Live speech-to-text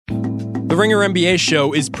The Ringer NBA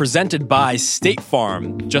show is presented by State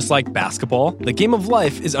Farm. Just like basketball, the game of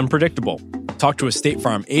life is unpredictable. Talk to a State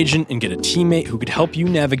Farm agent and get a teammate who could help you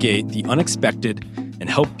navigate the unexpected and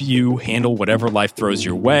help you handle whatever life throws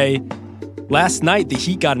your way. Last night, the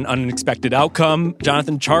Heat got an unexpected outcome.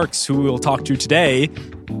 Jonathan Tjarks, who we'll talk to today,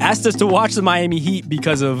 asked us to watch the Miami Heat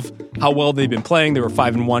because of how well they've been playing. They were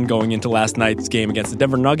 5-1 going into last night's game against the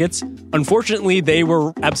Denver Nuggets. Unfortunately, they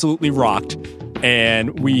were absolutely rocked,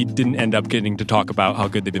 and we didn't end up getting to talk about how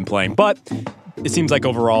good they've been playing. But it seems like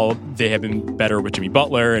overall they have been better with Jimmy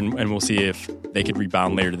Butler, and we'll see if they could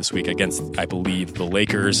rebound later this week against, I believe, the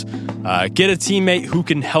Lakers. Get a teammate who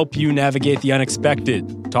can help you navigate the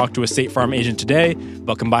unexpected. Talk to a State Farm agent today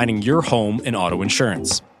about combining your home and auto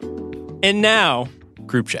insurance. And now,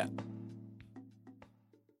 group chat.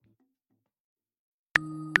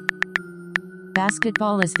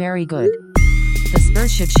 Basketball is very good. The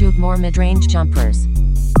Spurs should shoot more mid-range jumpers.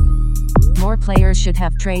 More players should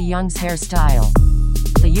have Trae Young's hairstyle.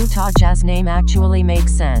 The Utah Jazz name actually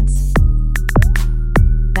makes sense.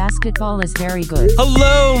 Basketball is very good.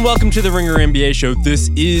 Hello and welcome to the Ringer NBA show. This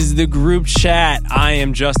is the group chat. I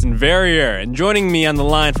am Justin Verrier, and joining me on the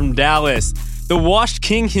line from Dallas, the washed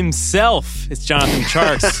king himself, it's Jonathan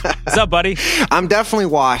Tjarks. What's up, buddy? I'm definitely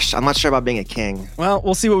washed. I'm not sure about being a king. Well,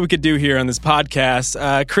 we'll see what we could do here on this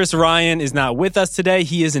podcast. Chris Ryan is not with us today.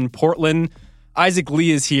 He is in Portland. Isaac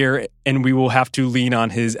Lee is here, and we will have to lean on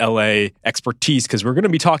his LA expertise because we're going to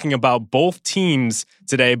be talking about both teams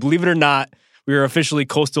today. Believe it or not, we are officially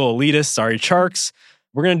coastal elitists. Sorry, Tjarks.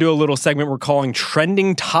 We're going to do a little segment we're calling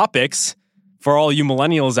Trending Topics for all you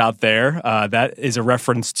millennials out there. That is a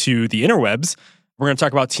reference to the interwebs. We're going to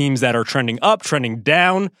talk about teams that are trending up, trending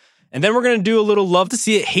down, and then we're going to do a little love to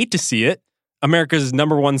see it, hate to see it. America's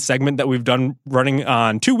number one segment that we've done running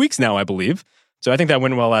on 2 weeks now, I believe. So I think that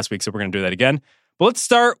went well last week, so we're going to do that again. But let's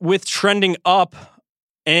start with trending up.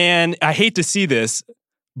 And I hate to see this,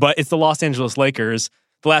 but it's the Los Angeles Lakers.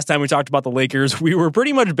 The last time we talked about the Lakers, we were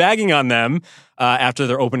pretty much bagging on them after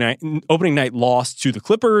their opening night loss to the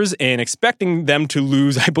Clippers and expecting them to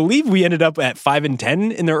lose. I believe we ended up at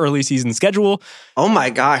 5-10 in their early season schedule. Oh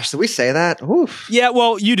my gosh, did we say that? Oof. Yeah,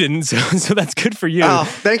 well, you didn't, so that's good for you. Oh,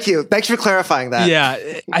 thank you. Thanks for clarifying that. Yeah,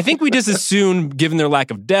 I think we just assumed, given their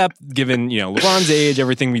lack of depth, given LeBron's age,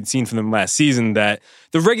 everything we'd seen from them last season, that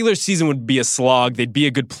the regular season would be a slog. They'd be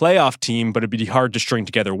a good playoff team, but it'd be hard to string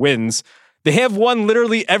together wins. They have won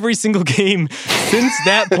literally every single game since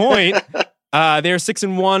that point. They are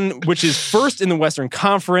 6-1, which is first in the Western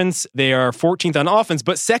Conference. They are 14th on offense,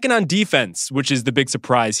 but second on defense, which is the big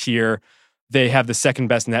surprise here. They have the second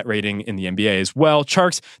best net rating in the NBA as well.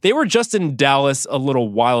 Tjarks, they were just in Dallas a little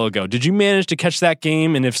while ago. Did you manage to catch that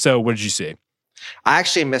game? And if so, what did you see? I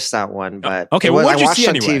actually missed that one, but okay, what did you see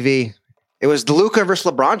on anyway? TV. It was the Luka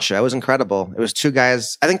versus LeBron show. It was incredible. It was two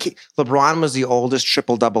guys. I think LeBron was the oldest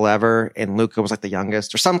triple-double ever, and Luka was like the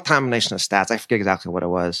youngest, or some combination of stats. I forget exactly what it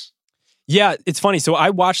was. Yeah, it's funny. So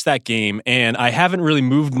I watched that game, and I haven't really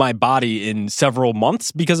moved my body in several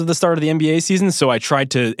months because of the start of the NBA season, so I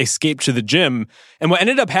tried to escape to the gym. And what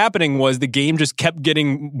ended up happening was the game just kept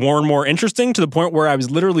getting more and more interesting to the point where I was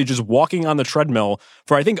literally just walking on the treadmill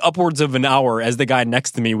for, I think, upwards of an hour as the guy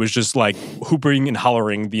next to me was just like hooping and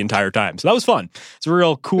hollering the entire time. So that was fun. It's a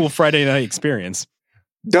real cool Friday night experience.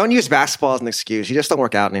 Don't use basketball as an excuse. You just don't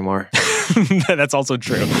work out anymore. That's also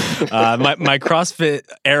true. My CrossFit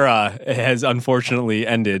era has unfortunately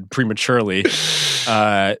ended prematurely.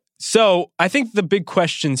 So I think the big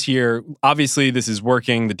questions here, obviously this is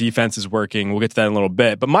working. The defense is working. We'll get to that in a little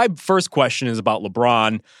bit. But my first question is about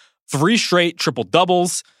LeBron. 3 straight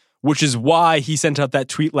triple-doubles, which is why he sent out that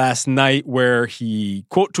tweet last night where he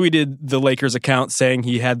quote tweeted the Lakers account saying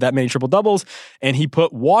he had that many triple doubles, and he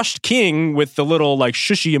put washed king with the little like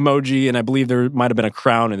shushy emoji, and I believe there might have been a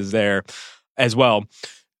crown is there as well.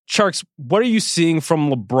 Tjarks, what are you seeing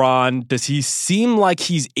from LeBron? Does he seem like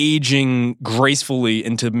he's aging gracefully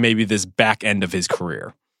into maybe this back end of his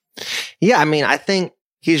career? Yeah, I mean, I think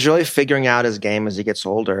he's really figuring out his game as he gets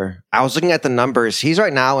older. I was looking at the numbers. He's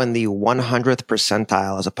right now in the 100th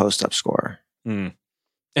percentile as a post-up scorer. And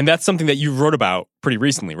that's something that you wrote about pretty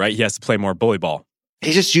recently, right? He has to play more bully ball.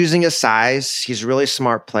 He's just using his size. He's a really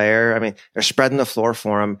smart player. I mean, they're spreading the floor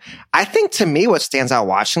for him. I think to me, what stands out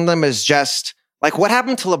watching them is just like what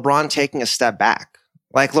happened to LeBron taking a step back.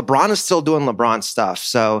 Like LeBron is still doing LeBron stuff.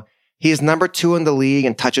 So he's number 2 in the league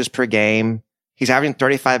in touches per game. He's averaging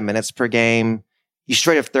 35 minutes per game. He's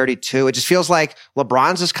straight of 32. It just feels like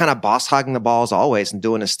LeBron's just kind of boss hogging the ball as always and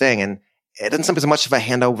doing his thing. And it doesn't seem as much of a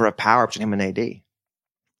handover of power between him and AD.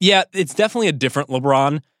 Yeah, it's definitely a different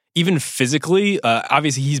LeBron. even physically.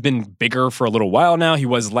 Obviously, he's been bigger for a little while now. He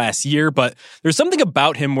was last year, but there's something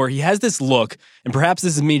about him where he has this look, and perhaps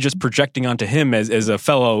this is me just projecting onto him as a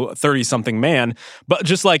fellow 30-something man, but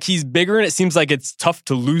just like he's bigger and it seems like it's tough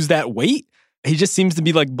to lose that weight. He just seems to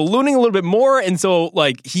be like ballooning a little bit more, and so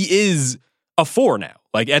like he is a 4 now.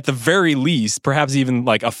 Like at the very least, perhaps even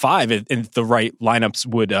like a 5 if the right lineups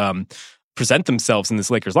would present themselves in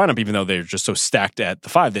this Lakers lineup, even though they're just so stacked at the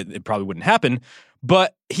 5 that it probably wouldn't happen.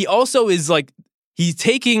 But he also is like, he's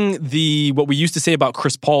taking what we used to say about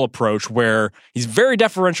Chris Paul approach, where he's very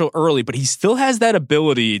deferential early, but he still has that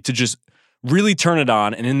ability to just really turn it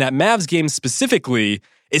on. And in that Mavs game specifically,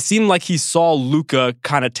 it seemed like he saw Luka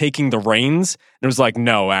kind of taking the reins and was like,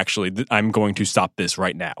 no, actually, I'm going to stop this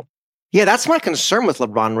right now. Yeah, that's my concern with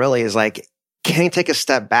LeBron really is like, can he take a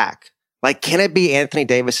step back? Like, can it be Anthony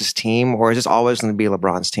Davis's team, or is this always going to be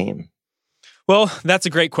LeBron's team? Well, that's a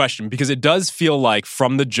great question, because it does feel like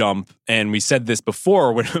from the jump, and we said this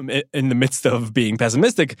before when in the midst of being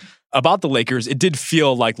pessimistic about the Lakers, it did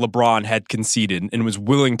feel like LeBron had conceded and was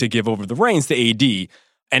willing to give over the reins to AD.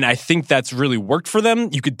 And I think that's really worked for them.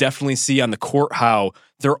 You could definitely see on the court how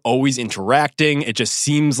they're always interacting. It just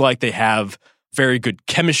seems like they have very good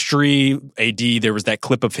chemistry. AD, there was that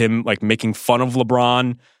clip of him like making fun of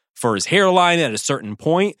LeBron for his hairline at a certain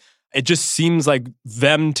point. It just seems like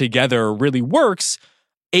them together really works.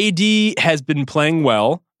 AD has been playing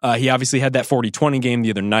well. He obviously had that 40-20 game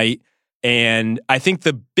the other night. And I think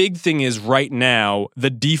the big thing is right now, the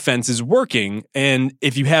defense is working. And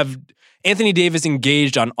if you have Anthony Davis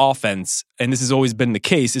engaged on offense, and this has always been the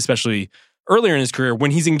case, especially earlier in his career,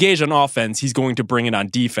 when he's engaged on offense, he's going to bring it on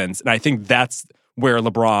defense. And I think that's where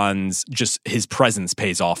LeBron's his presence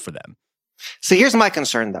pays off for them. So here's my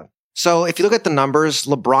concern, though. So if you look at the numbers,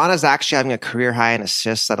 LeBron is actually having a career high in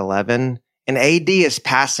assists at 11, and AD is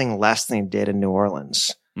passing less than he did in New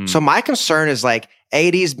Orleans. So my concern is like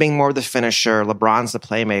AD's being more of the finisher, LeBron's the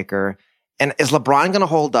playmaker. And is LeBron going to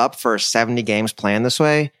hold up for 70 games playing this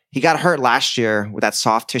way? He got hurt last year with that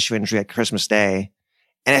soft tissue injury at Christmas Day.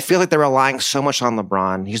 And I feel like they're relying so much on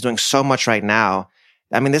LeBron. He's doing so much right now.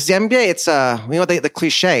 I mean, this is the NBA. It's the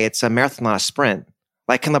cliche. It's a marathon, not a sprint.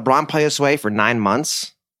 Like, can LeBron play this way for 9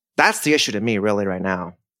 months? That's the issue to me, really, right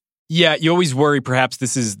now. Yeah, you always worry perhaps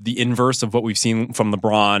this is the inverse of what we've seen from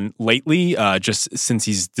LeBron lately, just since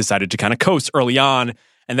he's decided to kind of coast early on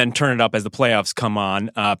and then turn it up as the playoffs come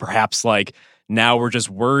on. Perhaps like now we're just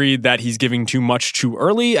worried that he's giving too much too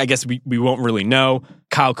early. I guess we won't really know.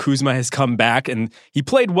 Kyle Kuzma has come back and he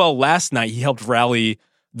played well last night. He helped rally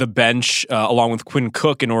the bench along with Quinn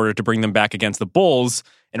Cook in order to bring them back against the Bulls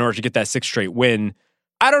in order to get that 6th straight win.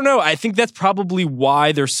 I don't know. I think that's probably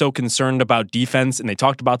why they're so concerned about defense. And they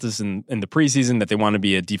talked about this in the preseason, that they want to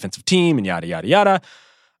be a defensive team and yada, yada, yada.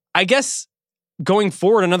 I guess going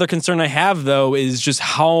forward, another concern I have, though, is just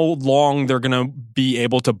how long they're going to be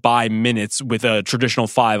able to buy minutes with a traditional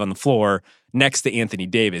 5 on the floor next to Anthony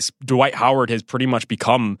Davis. Dwight Howard has pretty much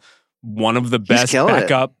become one of the best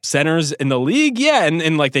backup centers in the league. Yeah,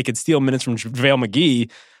 and like they could steal minutes from JaVale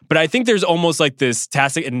McGee. But I think there's almost like this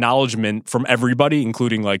tacit acknowledgement from everybody,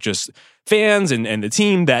 including like just fans and the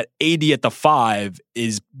team, that AD at the 5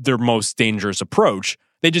 is their most dangerous approach.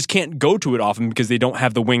 They just can't go to it often because they don't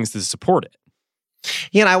have the wings to support it.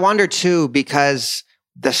 Yeah, and I wonder too, because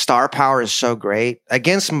the star power is so great.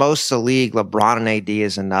 Against most of the league, LeBron and AD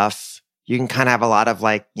is enough. You can kind of have a lot of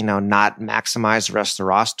like, not maximize the rest of the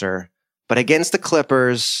roster. But against the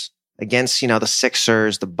Clippers, against, the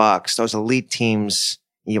Sixers, the Bucks, those elite teams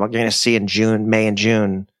you're going to see in May and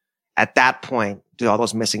June, at that point, do all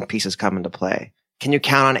those missing pieces come into play? Can you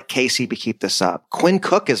count on it, KC, to keep this up? Quinn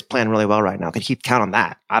Cook is playing really well right now. Can you count on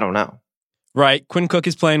that? I don't know. Right. Quinn Cook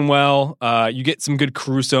is playing well. You get some good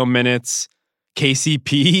Caruso minutes.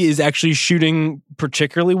 KCP is actually shooting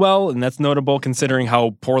particularly well, and that's notable considering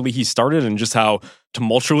how poorly he started and just how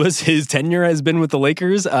tumultuous his tenure has been with the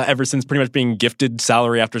Lakers ever since pretty much being gifted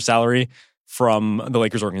salary after salary from the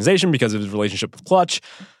Lakers organization because of his relationship with Clutch.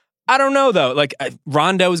 I don't know, though. Like,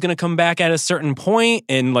 Rondo is going to come back at a certain point,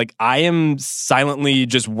 and like I am silently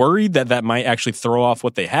just worried that might actually throw off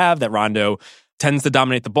what they have, that Rondo tends to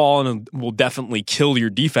dominate the ball and will definitely kill your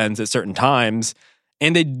defense at certain times.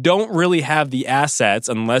 And they don't really have the assets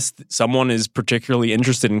unless someone is particularly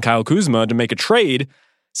interested in Kyle Kuzma to make a trade.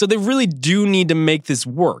 So they really do need to make this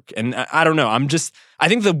work. And I don't know. I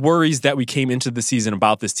think the worries that we came into the season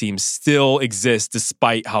about this team still exist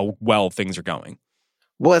despite how well things are going.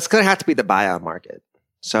 Well, it's going to have to be the buyout market.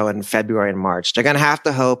 So in February and March, they're going to have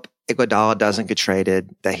to hope Iguodala doesn't get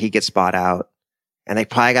traded, that he gets bought out. And they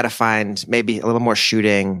probably got to find maybe a little more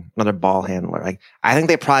shooting, another ball handler. Like, I think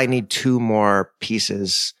they probably need 2 more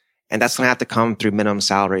pieces. And that's going to have to come through minimum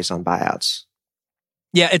salaries on buyouts.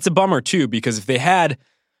 Yeah, it's a bummer too, because if they had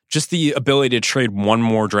just the ability to trade one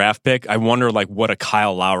more draft pick, I wonder like what a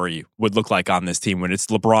Kyle Lowry would look like on this team when it's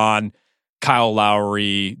LeBron, Kyle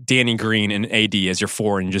Lowry, Danny Green, and AD as your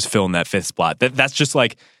four, and you just fill in that fifth spot. That's just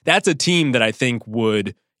like, that's a team that I think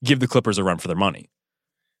would give the Clippers a run for their money.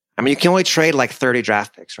 I mean, you can only trade like 30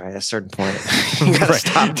 draft picks, right? At a certain point. You got to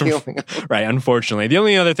stop dealing. Right, unfortunately. The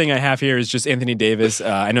only other thing I have here is just Anthony Davis.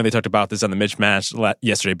 I know they talked about this on the Mitch match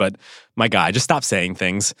yesterday, but my guy, just stop saying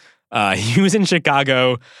things. He was in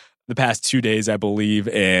Chicago the past 2 days, I believe,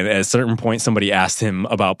 and at a certain point, somebody asked him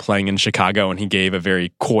about playing in Chicago, and he gave a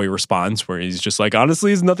very coy response where he's just like,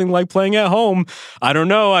 honestly, it's nothing like playing at home. I don't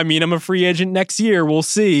know. I mean, I'm a free agent next year. We'll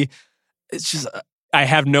see. It's just... I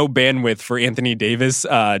have no bandwidth for Anthony Davis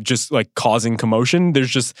just like causing commotion. There's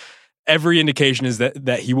just every indication is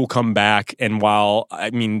that he will come back. And while, I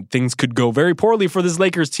mean, things could go very poorly for this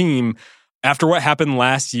Lakers team, after what happened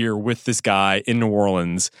last year with this guy in New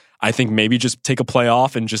Orleans, I think maybe just take a play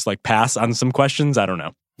off and just like pass on some questions. I don't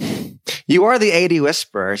know. You are the AD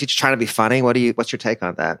whisperer. Is he just trying to be funny? What's your take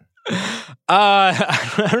on that?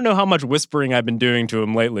 I don't know how much whispering I've been doing to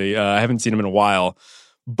him lately. I haven't seen him in a while,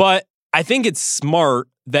 but I think it's smart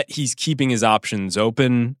that he's keeping his options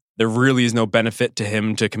open. There really is no benefit to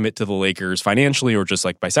him to commit to the Lakers financially or just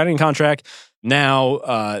like by signing a contract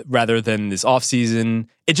now rather than this offseason.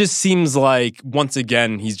 It just seems like, once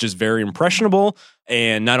again, he's just very impressionable.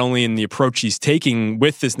 And not only in the approach he's taking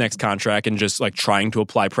with this next contract and just like trying to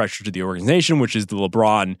apply pressure to the organization, which is the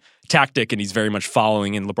LeBron tactic, and he's very much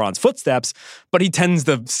following in LeBron's footsteps, but he tends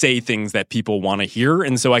to say things that people want to hear.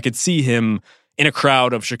 And so I could see him in a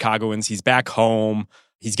crowd of Chicagoans. He's back home.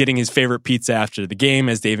 He's getting his favorite pizza after the game,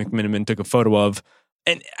 as Dave McMiniman took a photo of.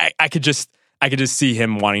 And I could just see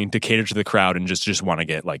him wanting to cater to the crowd and just want to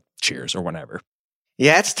get like cheers or whatever.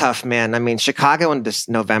 Yeah, it's tough, man. I mean, Chicago in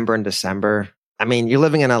November and December. I mean, you're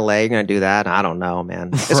living in LA, you're going to do that? I don't know,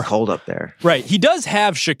 man. It's cold up there. Right. He does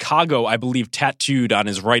have Chicago, I believe, tattooed on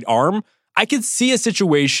his right arm. I could see a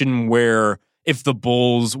situation where if the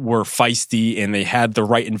Bulls were feisty and they had the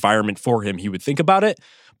right environment for him, he would think about it.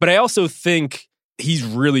 But I also think he's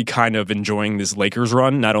really kind of enjoying this Lakers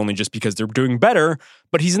run, not only just because they're doing better,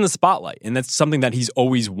 but he's in the spotlight. And that's something that he's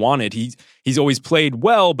always wanted. He's always played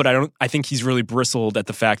well, but I think he's really bristled at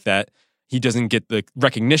the fact that he doesn't get the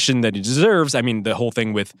recognition that he deserves. I mean, the whole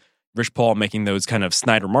thing with Rich Paul making those kind of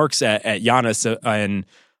snide remarks at Giannis, and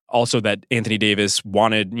also that Anthony Davis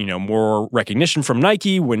wanted, more recognition from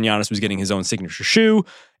Nike when Giannis was getting his own signature shoe.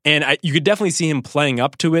 And you could definitely see him playing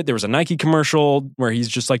up to it. There was a Nike commercial where he's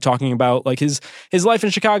just like talking about like his life in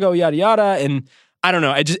Chicago, yada, yada. And I don't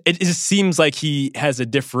know. It just seems like he's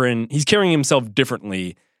carrying himself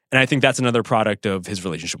differently. And I think that's another product of his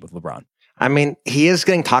relationship with LeBron. I mean, he is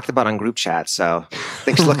getting talked about on group chat, so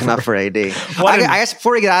things looking up for AD. I guess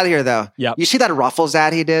before we get out of here, though, you see that Ruffles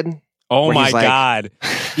ad he did? Oh my God.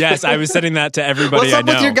 Yes, I was sending that to everybody I know. What's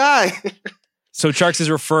up with your guy? So Tjarks is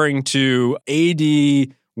referring to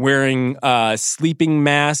AD wearing a sleeping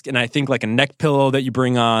mask and I think like a neck pillow that you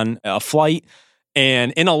bring on a flight.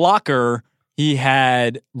 And in a locker, he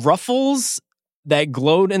had ruffles that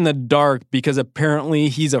glowed in the dark because apparently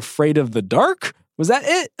he's afraid of the dark. Was that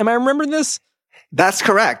it? Am I remembering this? That's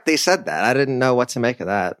correct. They said that. I didn't know what to make of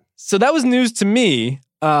that. So that was news to me.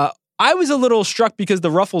 I was a little struck because the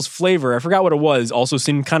Ruffles flavor, I forgot what it was, also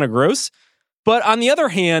seemed kind of gross. But on the other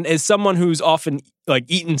hand, as someone who's often like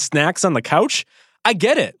eating snacks on the couch, I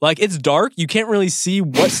get it. Like, it's dark. You can't really see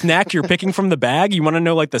what snack you're picking from the bag. You want to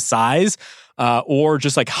know like the size or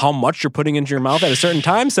just like how much you're putting into your mouth at a certain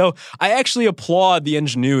time. So I actually applaud the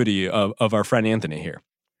ingenuity of our friend Anthony here.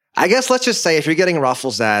 I guess let's just say if you're getting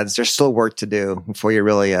Ruffles ads, there's still work to do before you're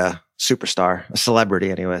really a superstar, a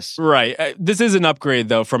celebrity anyways. Right. This is an upgrade,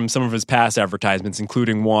 though, from some of his past advertisements,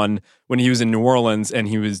 including one when he was in New Orleans and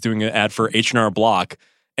he was doing an ad for H&R Block,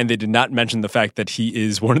 and they did not mention the fact that he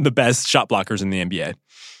is one of the best shot blockers in the NBA.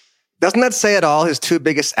 Doesn't that say it all? His two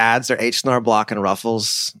biggest ads are H&R Block and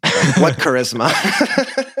Ruffles. Like, what charisma.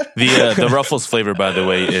 The Ruffles flavor, by the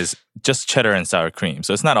way, is just cheddar and sour cream.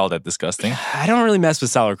 So it's not all that disgusting. I don't really mess with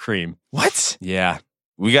sour cream. What? Yeah.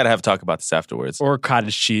 We got to have a talk about this afterwards. Or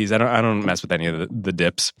cottage cheese. I don't mess with any of the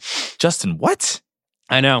dips. Justin, what?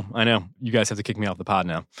 I know. You guys have to kick me off the pod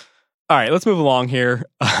now. All right, let's move along here.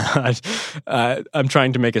 I'm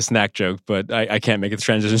trying to make a snack joke, but I can't make it the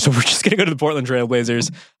transition. So we're just going to go to the Portland Trail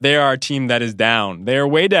Blazers. They are a team that is down. They are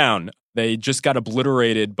way down. They just got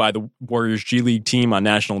obliterated by the Warriors G League team on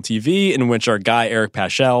national TV, in which our guy, Eric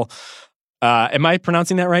Paschall. Am I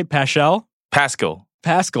pronouncing that right? Paschall? Pascal.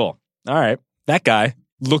 All right. That guy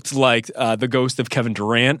looked like the ghost of Kevin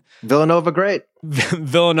Durant. Villanova, great.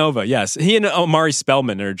 Villanova, yes. He and Omari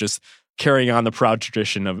Spellman are just carrying on the proud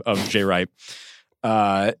tradition of Jay Wright.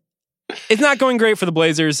 It's not going great for the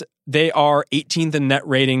Blazers. They are 18th in net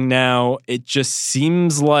rating now. It just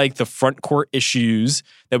seems like the front court issues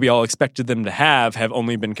that we all expected them to have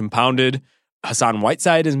only been compounded. Hassan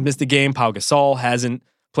Whiteside has missed a game. Pau Gasol hasn't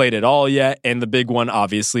played at all yet. And the big one,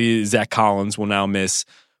 obviously, Zach Collins will now miss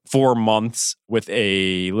 4 months with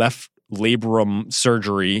a left labrum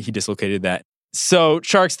surgery. He dislocated that. So,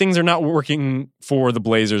 Tjarks, things are not working for the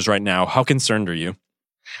Blazers right now. How concerned are you?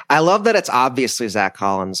 I love that it's obviously Zach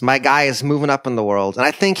Collins. My guy is moving up in the world, and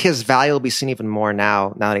I think his value will be seen even more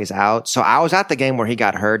now that he's out. So I was at the game where he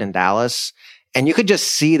got hurt in Dallas, and you could just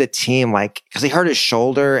see the team, like, because he hurt his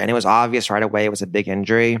shoulder, and it was obvious right away it was a big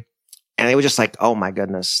injury. And they were just like, oh my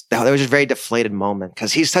goodness. There was just a very deflated moment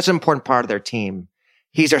because he's such an important part of their team.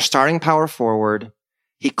 He's their starting power forward.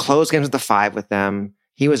 He closed games at the 5 with them.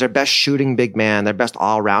 He was their best shooting big man, their best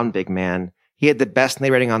all-around big man. He had the best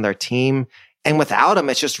net rating on their team. And without him,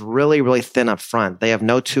 it's just really, really thin up front. They have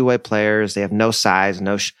no two-way players. They have no size,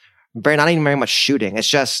 not even very much shooting. It's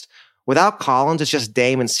just, without Collins, it's just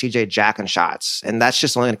Dame and CJ jacking shots. And that's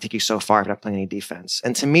just only going to take you so far if you're not playing any defense.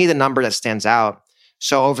 And to me, the number that stands out,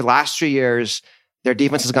 so over the last 3 years, their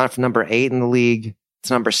defense has gone from number 8 in the league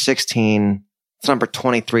to number 16 to number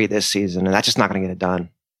 23 this season. And that's just not going to get it done.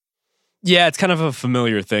 Yeah, it's kind of a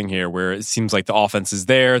familiar thing here where it seems like the offense is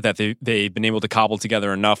there, that they've been able to cobble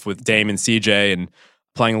together enough with Dame and CJ and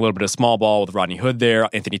playing a little bit of small ball with Rodney Hood there.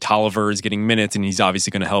 Anthony Tolliver is getting minutes, and he's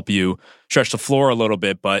obviously going to help you stretch the floor a little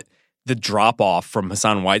bit. But the drop-off from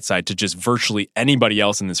Hassan Whiteside to just virtually anybody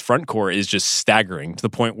else in this front court is just staggering, to the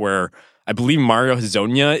point where I believe Mario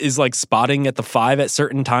Hezonja is like spotting at the 5 at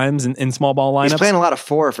certain times in small ball lineups. He's playing a lot of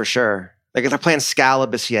 4 for sure. Like, if they're playing Scala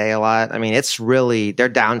Bissier a lot, I mean, it's really, they're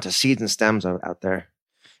down to seeds and stems out there.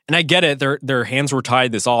 And I get it. Their hands were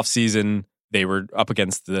tied this offseason. They were up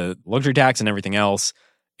against the luxury tax and everything else.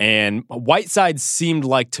 And Whiteside seemed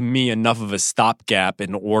like, to me, enough of a stopgap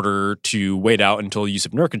in order to wait out until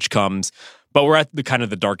Jusuf Nurkic comes. But we're at the kind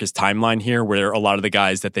of the darkest timeline here, where a lot of the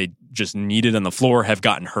guys that they just needed on the floor have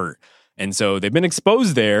gotten hurt. And so they've been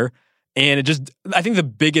exposed there. And I think the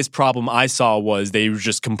biggest problem I saw was they were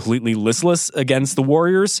just completely listless against the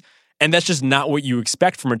Warriors. And that's just not what you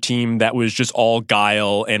expect from a team that was just all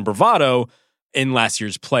guile and bravado in last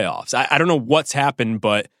year's playoffs. I don't know what's happened,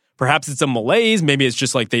 but perhaps it's a malaise. Maybe it's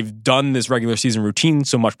just like they've done this regular season routine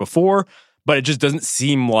so much before, but it just doesn't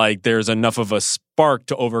seem like there's enough of a spark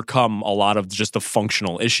to overcome a lot of just the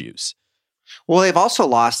functional issues. Well, they've also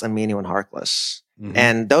lost Aminu and Harkless. Mm-hmm.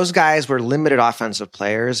 And those guys were limited offensive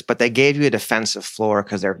players, but they gave you a defensive floor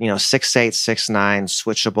because they're, 6'8", 6'9",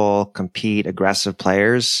 switchable, compete, aggressive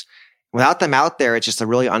players. Without them out there, it's just a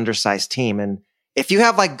really undersized team. And if you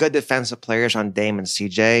have like good defensive players on Dame and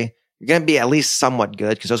CJ, you're going to be at least somewhat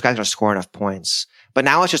good because those guys are scoring enough points. But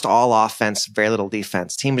now it's just all offense, very little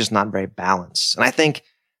defense. Team is just not very balanced. And I think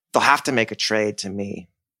they'll have to make a trade, to me,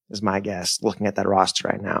 is my guess, looking at that roster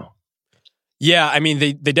right now. Yeah, I mean,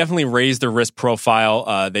 they definitely raised their risk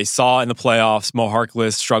profile. They saw in the playoffs Mo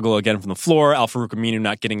Harkless struggle again from the floor, Al-Farouq Aminu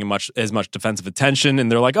not getting as much defensive attention,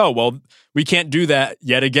 and they're like, oh, well, we can't do that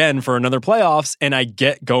yet again for another playoffs. And I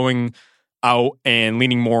get going out and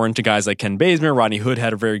leaning more into guys like Ken Bazemore. Rodney Hood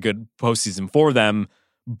had a very good postseason for them,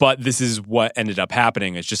 but this is what ended up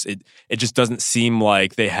happening. It's just it just doesn't seem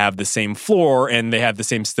like they have the same floor and they have the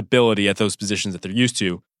same stability at those positions that they're used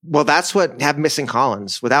to. Well, that's what have missing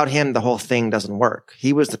Collins. Without him, the whole thing doesn't work.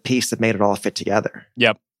 He was the piece that made it all fit together.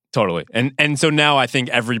 Yep, totally. And so now I think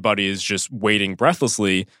everybody is just waiting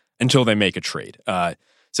breathlessly until they make a trade.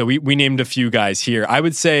 So we named a few guys here. I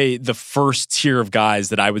would say the first tier of guys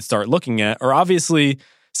that I would start looking at are obviously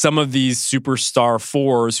some of these superstar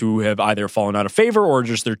 4s who have either fallen out of favor or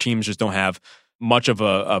just their teams just don't have much of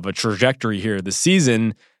a trajectory here this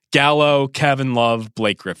season. Gallo, Kevin Love,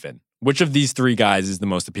 Blake Griffin. Which of these 3 guys is the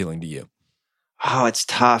most appealing to you? Oh, it's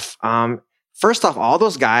tough. First off, all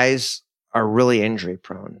those guys are really injury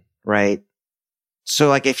prone, right? So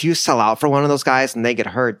like if you sell out for one of those guys and they get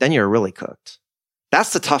hurt, then you're really cooked.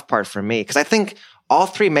 That's the tough part for me because I think all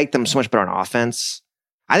 3 make them so much better on offense.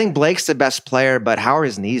 I think Blake's the best player, but how are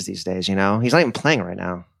his knees these days, He's not even playing right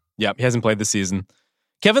now. Yep, he hasn't played this season.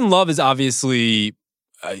 Kevin Love is obviously,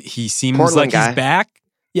 he seems Portland like he's back.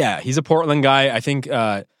 Yeah, he's a Portland guy. I think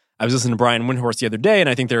I was listening to Brian Windhorst the other day, and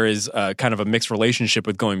I think there is kind of a mixed relationship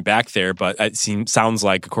with going back there, but it sounds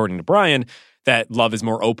like, according to Brian, that Love is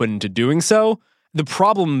more open to doing so. The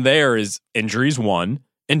problem there is injuries, 1,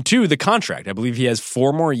 and 2, the contract. I believe he has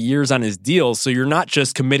 4 more years on his deal, so you're not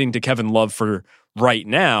just committing to Kevin Love for right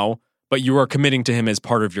now, but you are committing to him as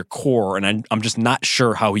part of your core, and I'm just not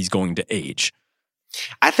sure how he's going to age.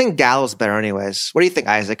 I think Gallo's better anyways. What do you think,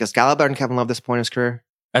 Isaac? Is Gallo better than Kevin Love at this point in his career?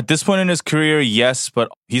 At this point in his career, yes, but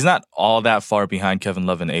he's not all that far behind Kevin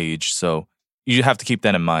Love in age, so you have to keep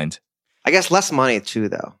that in mind. I guess less money too,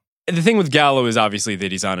 though. And the thing with Gallo is obviously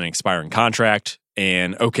that he's on an expiring contract,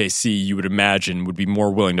 and OKC, you would imagine, would be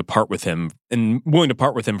more willing to part with him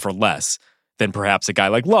for less than perhaps a guy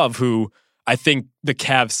like Love, who I think the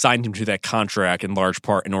Cavs signed him to that contract in large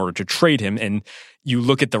part in order to trade him. And you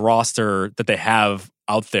look at the roster that they have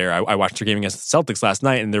out there. I watched their game against the Celtics last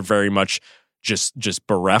night, and they're very much just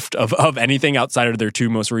bereft of anything outside of their two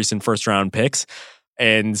most recent first-round picks.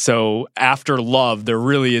 And so after Love, there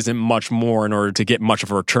really isn't much more in order to get much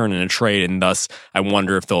of a return in a trade, and thus I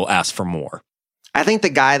wonder if they'll ask for more. I think the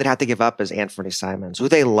guy that had to give up is Anthony Simons, who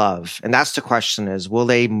they love. And that's the question is, will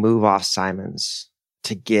they move off Simons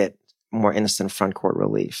to get more instant front court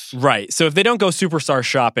relief? Right. So if they don't go superstar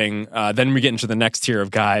shopping, then we get into the next tier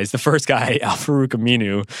of guys. The first guy, Al-Farouq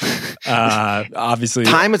Aminu, obviously.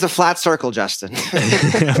 Time is a flat circle, Justin.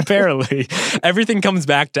 Apparently. Everything comes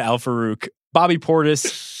back to Al-Farouq. Bobby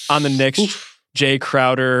Portis on the Knicks. Jay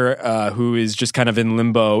Crowder, who is just kind of in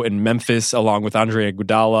limbo in Memphis, along with Andre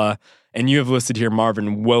Iguodala. And you have listed here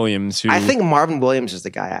Marvin Williams, who... I think Marvin Williams is the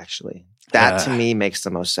guy, actually. That, to me, makes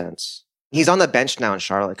the most sense. He's on the bench now in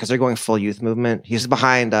Charlotte because they're going full youth movement. He's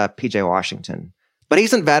behind PJ Washington. But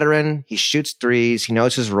he's a veteran. He shoots threes. He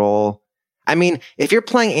knows his role. I mean, if you're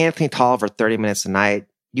playing Anthony Tolliver 30 minutes a night,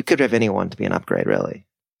 you could have anyone to be an upgrade, really.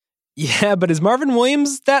 Yeah, but is Marvin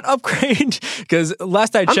Williams that upgrade? Because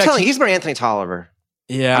last I checked... I'm telling you, he's more Anthony Tolliver.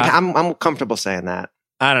 Yeah. I'm comfortable saying that.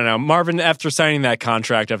 I don't know. Marvin, after signing that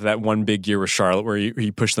contract after that one big year with Charlotte where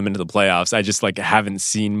he pushed them into the playoffs, I just haven't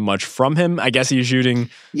seen much from him. I guess he's shooting.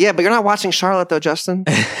 Yeah, but you're not watching Charlotte though, Justin.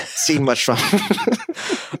 Seen much from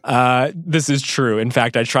him. This is true. In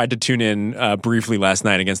fact, I tried to tune in briefly last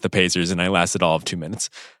night against the Pacers and I lasted all of 2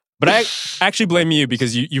 minutes. But I actually blame you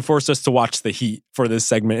because you forced us to watch the Heat for this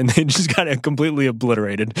segment and they just got it completely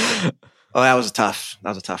obliterated. Oh, that was a tough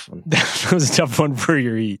one. That was a tough one for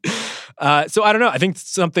your Heat. So I don't know. I think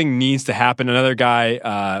something needs to happen. Another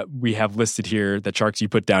guy we have listed here, the Tjarks you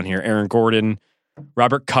put down here, Aaron Gordon,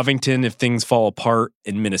 Robert Covington, if things fall apart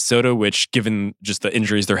in Minnesota, which given just the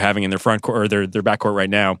injuries they're having in their front court or their backcourt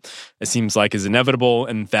right now, it seems like is inevitable.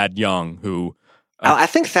 And Thad Young, who... I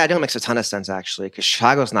think Thad Young makes a ton of sense, actually, because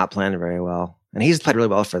Chicago's not playing very well. And he's played really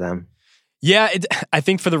well for them. Yeah, I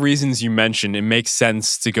think for the reasons you mentioned, it makes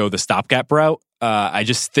sense to go the stopgap route. I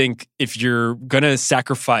just think if you're going to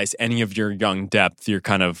sacrifice any of your young depth, you're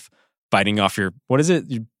kind of biting off your... What is it?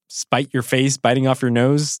 You spite your face, biting off your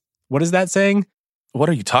nose? What is that saying? What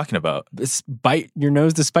are you talking about? Bite your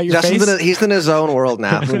nose to spite your face? He's in his own world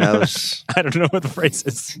now. Who knows? I don't know what the phrase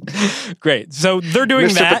is. Great. So they're doing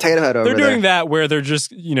Mr. that. Potato Head over they're doing there. that where they're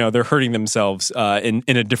just, they're hurting themselves in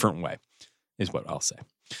a different way, is what I'll say.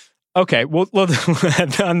 Okay, well,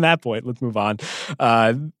 on that point, let's move on.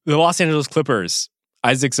 The Los Angeles Clippers,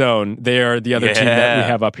 Isaac's own, they are the other team that we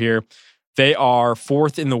have up here. They are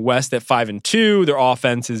fourth in the West at 5-2. Their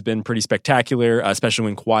offense has been pretty spectacular, especially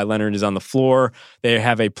when Kawhi Leonard is on the floor. They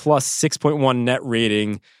have a plus 6.1 net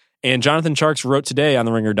rating. And Jonathan Tjarks wrote today on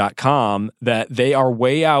TheRinger.com that they are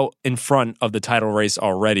way out in front of the title race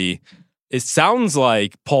already. It sounds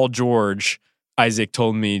like Paul George, Isaac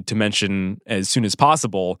told me to mention as soon as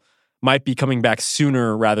possible, might be coming back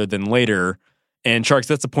sooner rather than later. And Tjarks,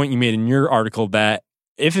 that's the point you made in your article that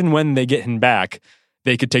if and when they get him back,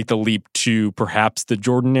 they could take the leap to perhaps the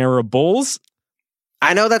Jordan-era Bulls.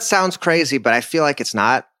 I know that sounds crazy, but I feel like it's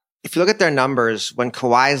not. If you look at their numbers, when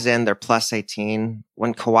Kawhi's in, they're plus 18.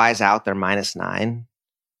 When Kawhi's out, they're minus 9.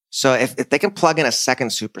 So if they can plug in a second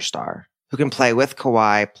superstar who can play with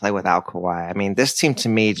Kawhi, play without Kawhi, I mean, this team to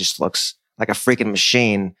me just looks like a freaking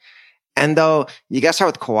machine. And though, you got to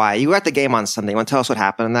start with Kawhi. You were at the game on Sunday. You want to tell us what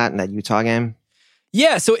happened in that Utah game?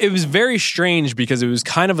 Yeah, so it was very strange because it was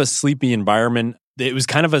kind of a sleepy environment. It was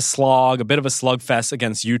kind of a slog, a bit of a slugfest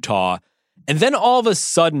against Utah. And then all of a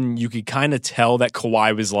sudden, you could kind of tell that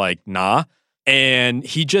Kawhi was like, nah. And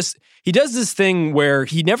he does this thing where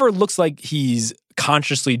he never looks like he's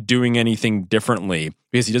consciously doing anything differently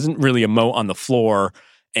because he doesn't really emote on the floor.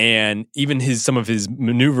 And even some of his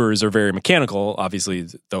maneuvers are very mechanical. Obviously,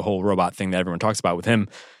 the whole robot thing that everyone talks about with him.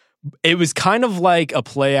 It was kind of like a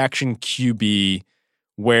play action QB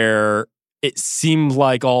where it seemed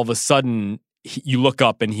like all of a sudden you look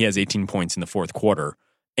up and he has 18 points in the fourth quarter.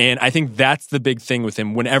 And I think that's the big thing with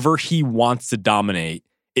him. Whenever he wants to dominate,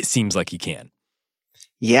 it seems like he can.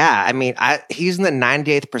 Yeah, I mean, he's in the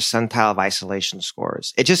 98th percentile of isolation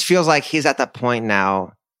scores. It just feels like he's at that point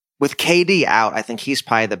now. With KD out, I think he's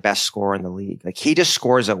probably the best scorer in the league. Like, he just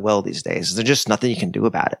scores at will these days. There's just nothing you can do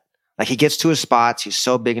about it. Like, he gets to his spots. He's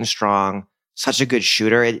so big and strong, such a good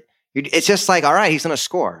shooter. It's just like, all right, he's going to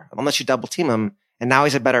score unless you double team him. And now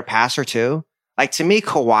he's a better passer too. Like, to me,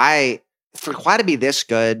 for Kawhi to be this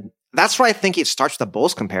good, that's where I think it starts with the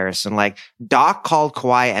Bulls comparison. Like, Doc called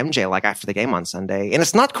Kawhi MJ like after the game on Sunday. And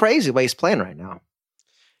it's not crazy the way he's playing right now.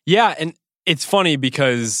 Yeah, and it's funny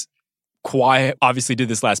because Kawhi obviously did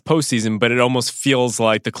this last postseason, but it almost feels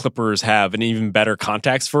like the Clippers have an even better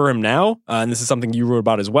context for him now. And this is something you wrote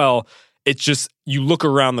about as well. It's just, you look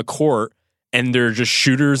around the court and there are just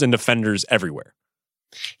shooters and defenders everywhere.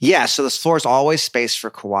 Yeah, so this floor is always space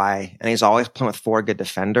for Kawhi, and he's always playing with 4 good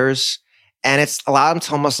defenders. And it's allowed him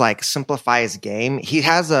to almost like simplify his game. He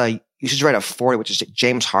has a usage rate of 40, which is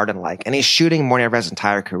James Harden-like, and he's shooting more than ever his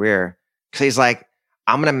entire career. Because he's like,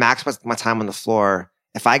 I'm going to maximize my time on the floor.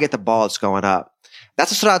 If I get the ball, it's going up.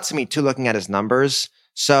 That's what stood out to me too, looking at his numbers.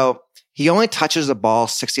 So he only touches the ball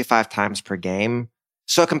 65 times per game.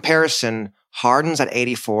 So a comparison, Harden's at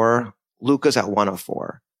 84, Luka's at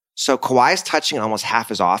 104. So Kawhi's touching it almost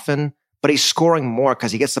half as often, but he's scoring more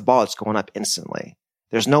because he gets the ball, it's going up instantly.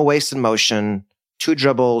 There's no wasted motion, 2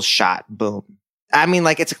 dribbles, shot, boom. I mean,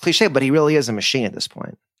 like, it's a cliche, but he really is a machine at this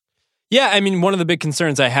point. Yeah, I mean, one of the big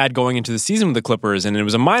concerns I had going into the season with the Clippers, and it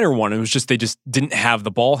was a minor one, it was just they just didn't have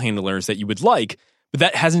the ball handlers that you would like. But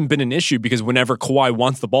that hasn't been an issue because whenever Kawhi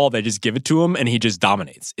wants the ball, they just give it to him and he just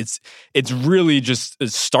dominates. It's really just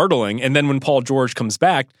startling. And then when Paul George comes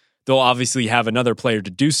back, they'll obviously have another player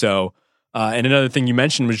to do so. And another thing you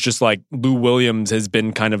mentioned was just like Lou Williams has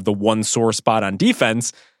been kind of the one sore spot on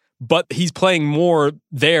defense, but he's playing more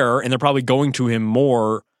there and they're probably going to him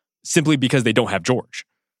more simply because they don't have George.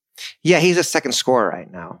 Yeah, he's a second scorer right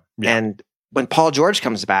now. Yeah. And when Paul George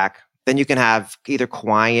comes back, then you can have either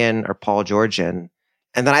Kawhi in or Paul George in.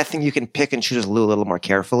 And then I think you can pick and choose Lou a little more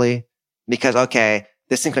carefully because, okay,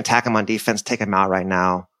 this thing can attack him on defense, take him out right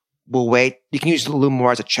now. We'll wait. You can use Lou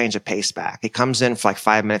more as a change of pace back. He comes in for like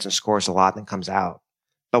 5 minutes and scores a lot, then comes out.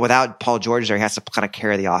 But without Paul George there, he has to kind of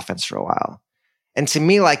carry the offense for a while. And to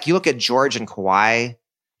me, like, you look at George and Kawhi,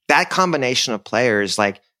 that combination of players,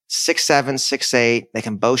 like 6'7", 6'8", they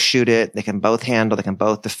can both shoot it, they can both handle, they can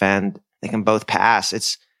both defend, they can both pass.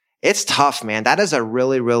 It's tough, man. That is a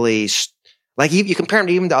really, really, like, you compare them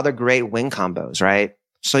to even the other great wing combos, right?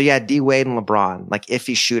 So you had D Wade and LeBron, like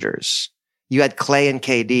iffy shooters. You had Clay and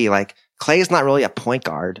KD. Like, Clay is not really a point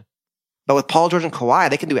guard, but with Paul George and Kawhi,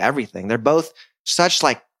 they can do everything. They're both such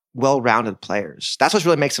like well-rounded players. That's what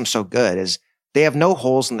really makes them so good is they have no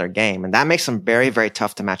holes in their game. And that makes them very, very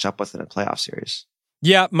tough to match up with in a playoff series.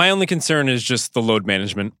 Yeah. My only concern is just the load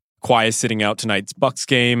management. Kawhi is sitting out tonight's Bucks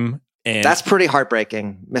game. And that's pretty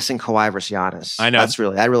heartbreaking, missing Kawhi versus Giannis. I know.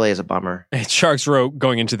 That really is a bummer. Tjarks wrote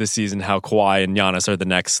going into the season how Kawhi and Giannis are the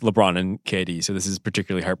next LeBron and KD. So this is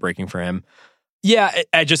particularly heartbreaking for him. Yeah,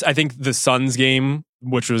 I think the Suns game,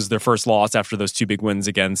 which was their first loss after those 2 big wins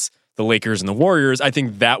against the Lakers and the Warriors, I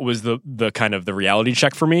think that was the kind of the reality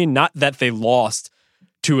check for me. Not that they lost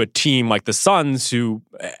to a team like the Suns, who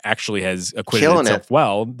actually has acquitted itself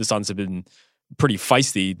well. The Suns have been pretty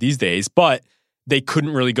feisty these days, but they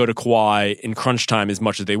couldn't really go to Kawhi in crunch time as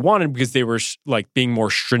much as they wanted because they were like being more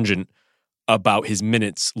stringent about his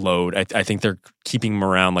minutes load. I think they're keeping him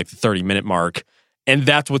around like the 30-minute mark. And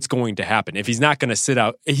that's what's going to happen. If he's not going to sit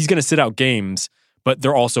out, he's going to sit out games, but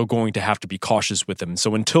they're also going to have to be cautious with him.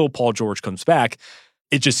 So until Paul George comes back,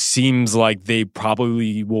 it just seems like they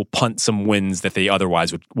probably will punt some wins that they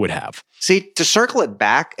otherwise would have. See, to circle it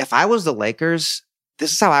back, if I was the Lakers,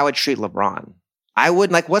 this is how I would treat LeBron. I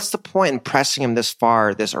would, like, what's the point in pressing him this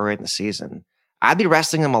far, this early in the season? I'd be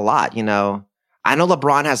resting him a lot, you know. I know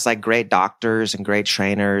LeBron has like great doctors and great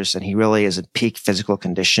trainers, and he really is in peak physical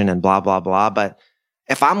condition and blah, blah, blah. But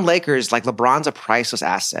if I'm Lakers, like, LeBron's a priceless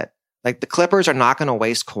asset. Like, the Clippers are not going to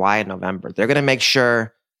waste Kawhi in November. They're going to make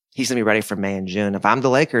sure he's going to be ready for May and June. If I'm the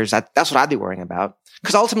Lakers, that's what I'd be worrying about.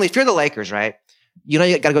 Because ultimately, if you're the Lakers, right, you know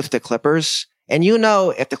you got to go through the Clippers. And you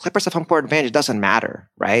know if the Clippers have home court advantage, it doesn't matter,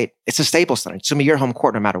 right? It's a Staples Center. It's going to be your home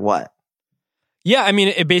court no matter what. Yeah, I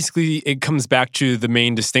mean, it comes back to the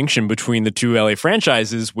main distinction between the two LA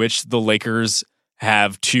franchises, which the Lakers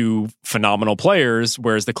have 2 phenomenal players,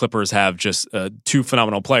 whereas the Clippers have just 2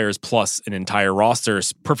 phenomenal players plus an entire roster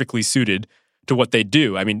perfectly suited to what they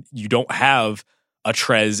do. I mean, you don't have a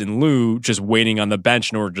Trez and Lou just waiting on the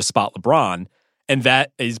bench in order to spot LeBron. And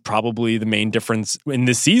that is probably the main difference in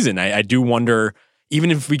this season. I do wonder,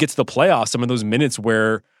 even if we get to the playoffs, some of those minutes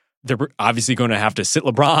where they're obviously going to have to sit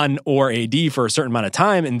LeBron or AD for a certain amount of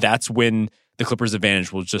time, and that's when the Clippers'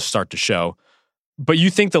 advantage will just start to show. But you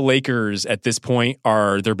think the Lakers at this point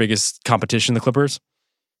are their biggest competition, the Clippers?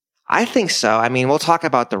 I think so. I mean, we'll talk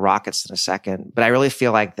about the Rockets in a second, but I really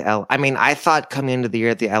feel like I thought coming into the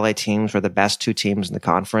year the LA teams were the best 2 teams in the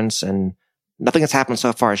conference, and nothing that's happened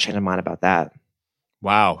so far has changed my mind about that.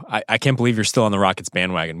 Wow. I can't believe you're still on the Rockets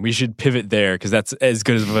bandwagon. We should pivot there because that's as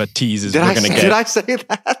good of a tease as we're going to get. Did I say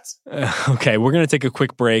that? Okay, we're going to take a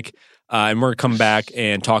quick break, and we're going to come back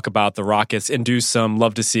and talk about the Rockets and do some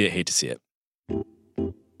love to see it, hate to see it.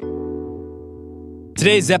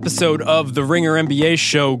 Today's episode of the Ringer NBA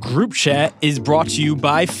show Group Chat is brought to you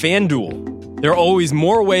by FanDuel. There are always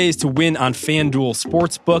more ways to win on FanDuel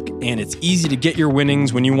Sportsbook, and it's easy to get your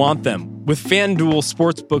winnings when you want them. With FanDuel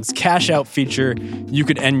Sportsbook's cash-out feature, you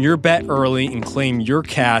could end your bet early and claim your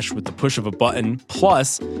cash with the push of a button.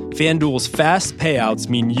 Plus, FanDuel's fast payouts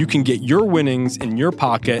mean you can get your winnings in your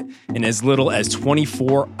pocket in as little as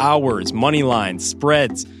 24 hours. Money lines,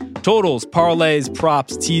 spreads, totals, parlays,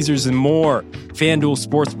 props, teasers, and more. FanDuel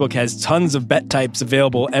Sportsbook has tons of bet types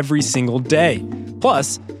available every single day.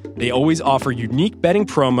 Plus, they always offer unique betting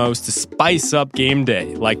promos to spice up game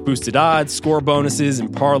day, like boosted odds, score bonuses,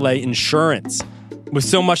 and parlay insurance. With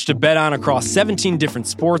so much to bet on across 17 different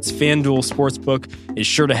sports, FanDuel Sportsbook is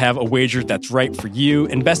sure to have a wager that's right for you.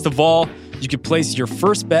 And best of all, you can place your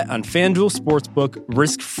first bet on FanDuel Sportsbook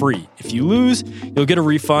risk-free. If you lose, you'll get a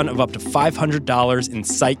refund of up to $500 in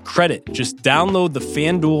site credit. Just download the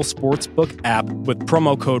FanDuel Sportsbook app with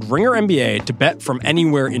promo code RINGERNBA to bet from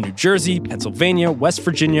anywhere in New Jersey, Pennsylvania, West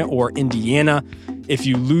Virginia, or Indiana. If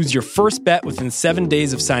you lose your first bet within 7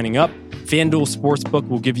 days of signing up, FanDuel Sportsbook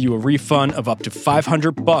will give you a refund of up to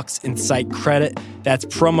 $500 in site credit. That's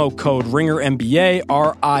promo code RINGERNBA,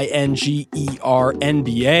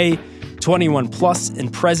 RINGERNBA. 21 plus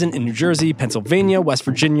and present in New Jersey, Pennsylvania, West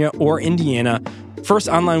Virginia, or Indiana. First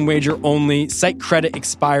online wager only. Site credit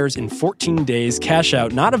expires in 14 days. Cash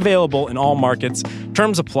out not available in all markets.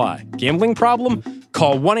 Terms apply. Gambling problem?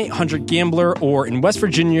 Call 1-800-GAMBLER or in West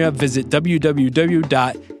Virginia, visit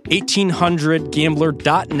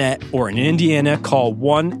www.1800gambler.net or in Indiana, call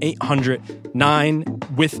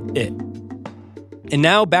 1-800-9-WITH-IT. And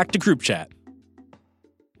now back to Group Chat.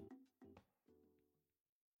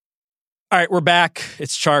 All right, we're back.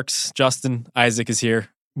 It's Tjarks. Justin, Isaac is here.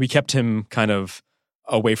 We kept him kind of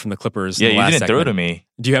away from the Clippers. Yeah, in the you last didn't segment. throw to me.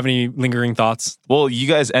 Do you have any lingering thoughts? Well, you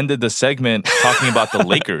guys ended the segment talking about the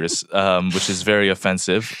Lakers, which is very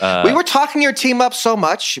offensive. We were talking your team up so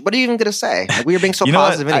much. What are you even going to say? Like, we were being so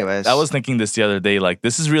positive anyways. I was thinking this the other day, like,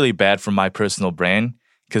 this is really bad for my personal brand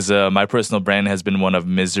because my personal brand has been one of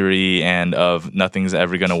misery and of nothing's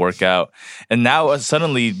ever going to work out. And now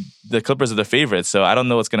suddenly the Clippers are the favorites, so I don't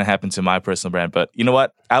know what's going to happen to my personal brand. But you know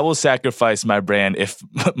what? I will sacrifice my brand if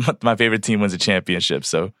my favorite team wins a championship.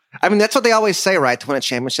 So I mean, that's what they always say, right? To win a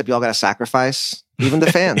championship, you all got to sacrifice, even the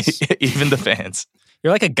fans. Even the fans.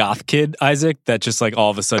 You're like a goth kid, Isaac, that just like all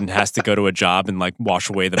of a sudden has to go to a job and like wash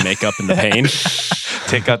away the makeup and the pain.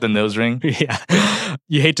 Take out the nose ring. Yeah.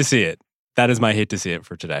 You hate to see it. That is my hate to see it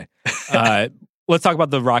for today. Let's talk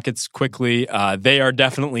about the Rockets quickly. They are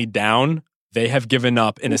definitely down. They have given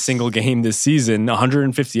up in a single game this season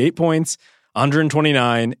 158 points,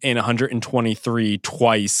 129, and 123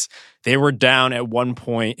 twice. They were down at one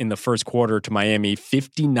point in the first quarter to Miami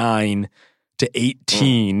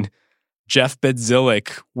 59-18. Jeff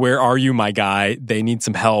Bedzillic, where are you, my guy? They need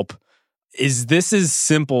some help. Is this as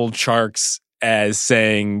simple, Tjarks, as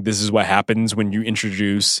saying this is what happens when you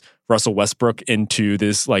introduce Russell Westbrook into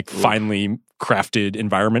this like finely crafted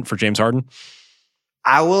environment for James Harden?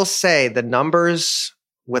 I will say the numbers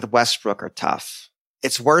with Westbrook are tough.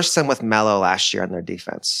 It's worse than with Melo last year on their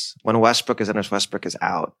defense. When Westbrook is in, Westbrook is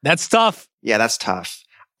out. That's tough. Yeah, that's tough.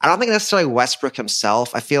 I don't think necessarily Westbrook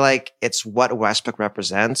himself. I feel like it's what Westbrook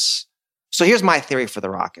represents. So here's my theory for the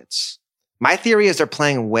Rockets. My theory is they're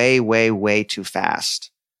playing way, way, way too fast.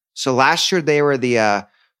 So last year they were the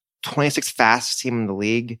 26th fastest team in the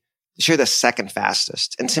league. This year, the second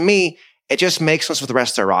fastest. And to me, it just makes sense with the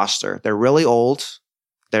rest of their roster. They're really old.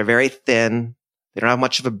 They're very thin. They don't have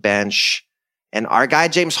much of a bench. And our guy,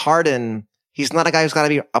 James Harden, he's not a guy who's got to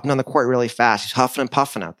be up and down the court really fast. He's huffing and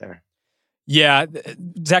puffing out there. Yeah,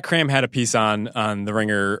 Zach Cram had a piece on The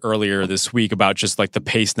Ringer earlier this week about just like the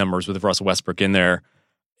pace numbers with Russell Westbrook in there.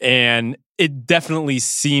 And it definitely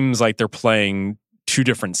seems like they're playing two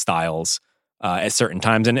different styles at certain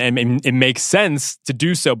times. And it makes sense to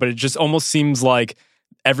do so, but it just almost seems like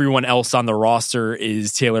everyone else on the roster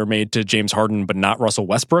is tailor-made to James Harden, but not Russell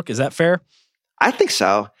Westbrook. Is that fair? I think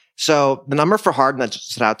so. So the number for Harden that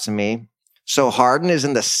stood out to me, So Harden is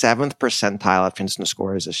in the 7th percentile of transition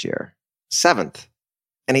scorers this year. 7th.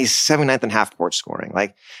 And he's 79th in half-court scoring.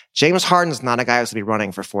 Like, James Harden's not a guy who's going to be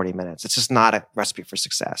running for 40 minutes. It's just not a recipe for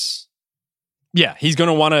success. Yeah, he's going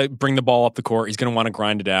to want to bring the ball up the court. He's going to want to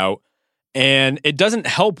grind it out. And it doesn't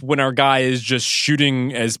help when our guy is just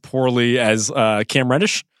shooting as poorly as Cam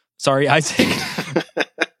Reddish. Sorry, Isaac.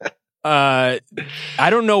 I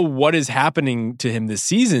don't know what is happening to him this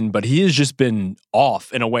season, but he has just been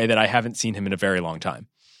off in a way that I haven't seen him in a very long time.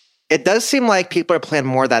 It does seem like people are playing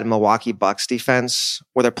more of that Milwaukee Bucks defense,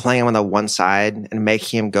 where they're playing him on the one side and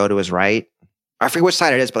making him go to his right. I forget which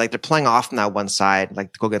side it is, but like they're playing off on that one side,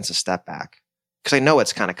 like to go against a step back. Because I know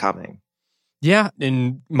it's kind of coming. Yeah,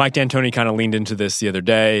 and Mike D'Antoni kind of leaned into this the other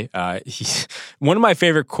day. One of my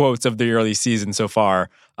favorite quotes of the early season so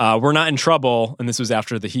far, we're not in trouble, and this was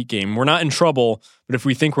after the Heat game, we're not in trouble, but if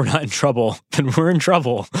we think we're not in trouble, then we're in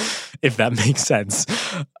trouble, if that makes sense.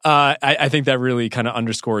 I think that really kind of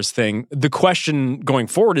underscores thing. The question going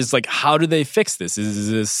forward is like, how do they fix this?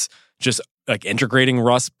 Is this just like integrating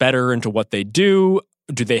Russ better into what they do?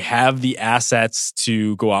 Do they have the assets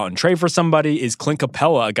to go out and trade for somebody? Is Clint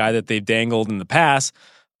Capella a guy that they've dangled in the past?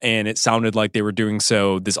 And it sounded like they were doing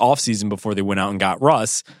so this offseason before they went out and got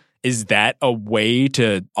Russ. Is that a way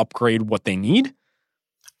to upgrade what they need?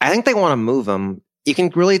 I think they want to move him. You can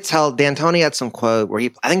really tell. D'Antoni had some quote where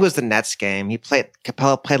I think it was the Nets game.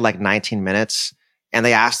 Capella played like 19 minutes, and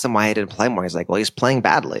they asked him why he didn't play more. He's like, well, he's playing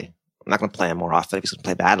badly. I'm not going to play him more often if he's going to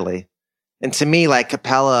play badly. And to me, like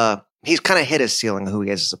Capella, he's kind of hit his ceiling of who he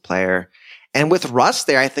is as a player. And with Russ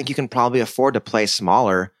there, I think you can probably afford to play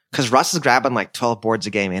smaller because Russ is grabbing like 12 boards a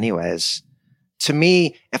game anyways. To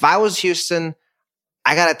me, if I was Houston,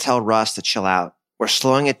 I got to tell Russ to chill out. We're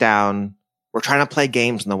slowing it down. We're trying to play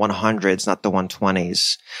games in the 100s, not the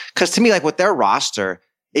 120s. Because to me, like with their roster,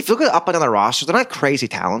 if you look at up and down the roster, they're not crazy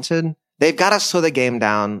talented. They've got to slow the game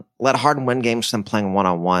down, let Harden win games for them playing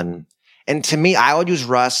one-on-one. And to me, I would use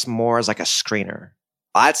Russ more as like a screener.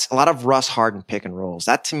 That's a lot of Russ Harden pick and rolls.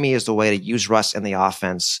 That to me is the way to use Russ in the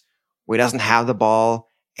offense where he doesn't have the ball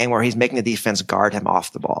and where he's making the defense guard him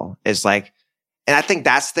off the ball. Is like, and I think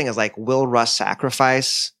that's the thing is like, will Russ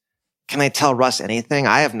sacrifice? Can they tell Russ anything?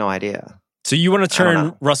 I have no idea. So you want to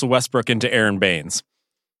turn Russell Westbrook into Aaron Baines?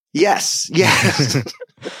 Yes.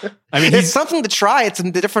 I mean, it's something to try. It's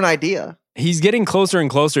a different idea. He's getting closer and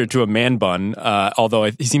closer to a man bun, although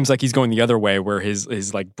he seems like he's going the other way where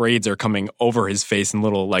his like braids are coming over his face in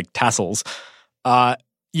little like tassels.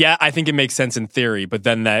 Yeah, I think it makes sense in theory, but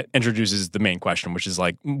then that introduces the main question, which is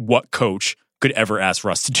like, what coach could ever ask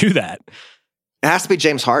Russ to do that? It has to be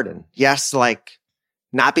James Harden. He has to like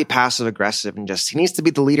not be passive aggressive and he needs to be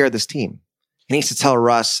the leader of this team. He needs to tell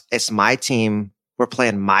Russ, it's my team. We're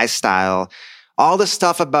playing my style. All this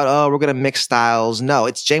stuff about, we're going to mix styles. No,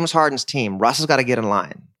 it's James Harden's team. Russ has got to get in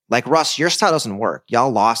line. Like, Russ, your style doesn't work. Y'all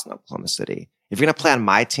lost in Oklahoma City. If you're going to play on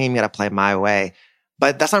my team, you got to play my way.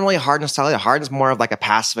 But that's not really Harden's style either. Harden's more of like a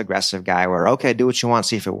passive-aggressive guy where, okay, do what you want,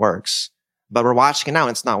 see if it works. But we're watching it now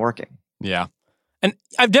and it's not working. Yeah. And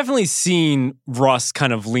I've definitely seen Russ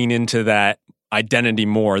kind of lean into that identity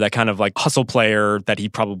more, that kind of like hustle player that he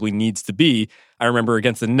probably needs to be. I remember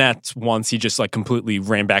against the Nets once he just like completely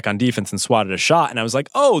ran back on defense and swatted a shot. And I was like,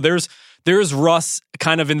 oh, there's Russ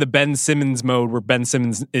kind of in the Ben Simmons mode where Ben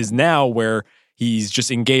Simmons is now, where he's just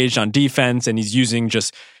engaged on defense and he's using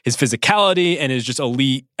just his physicality and his just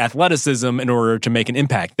elite athleticism in order to make an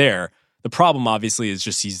impact there. The problem obviously is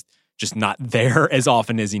just he's just not there as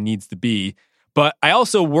often as he needs to be. But I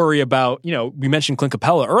also worry about, we mentioned Clint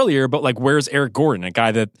Capella earlier, but like, where's Eric Gordon, a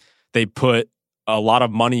guy that they put a lot of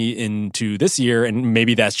money into this year, and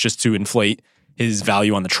maybe that's just to inflate his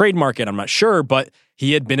value on the trade market, I'm not sure, but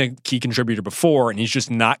he had been a key contributor before, and he's just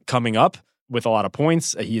not coming up with a lot of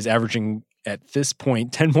points. He is averaging, at this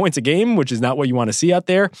point, 10 points a game, which is not what you want to see out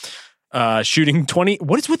there. Shooting 20,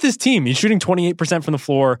 what is with this team? He's shooting 28% from the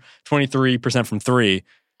floor, 23% from three.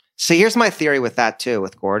 So here's my theory with that too,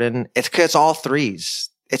 with Gordon. It's because it's all threes.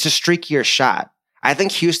 It's a streakier shot. I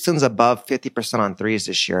think Houston's above 50% on threes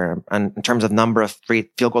this year in terms of number of field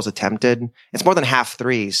goals attempted. It's more than half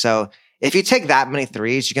threes. So if you take that many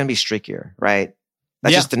threes, you're going to be streakier, right?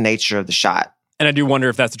 That's just the nature of the shot. And I do wonder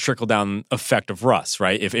if that's a trickle-down effect of Russ,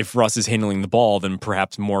 right? If Russ is handling the ball, then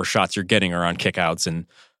perhaps more shots you're getting are on kickouts and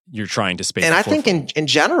you're trying to space. And I think in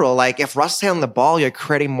general, like if Russ is handling the ball, you're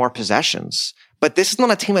creating more possessions. But this is not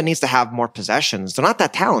a team that needs to have more possessions. They're not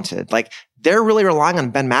that talented. Like, they're really relying on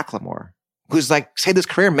Ben McLemore, who's like, saved his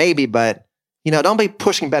career maybe, but, don't be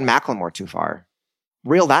pushing Ben McLemore too far.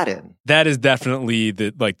 Reel that in. That is definitely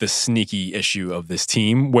the sneaky issue of this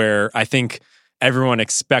team, where I think everyone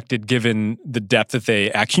expected given the depth that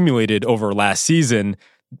they accumulated over last season,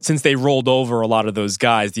 since they rolled over a lot of those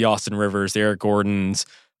guys, the Austin Rivers, the Eric Gordons,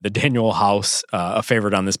 the Daniel House, a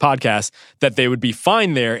favorite on this podcast, that they would be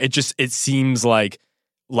fine there. It seems like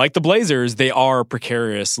the Blazers, they are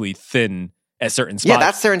precariously thin at certain spots. Yeah,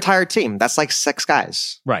 that's their entire team. That's like 6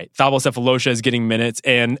 guys. Right. Thabo Sefolosha is getting minutes.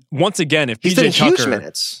 And once again, if He's PJ huge Tucker,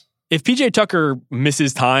 minutes. If PJ Tucker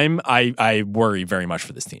misses time, I worry very much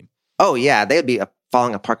for this team. Oh, yeah. They'd be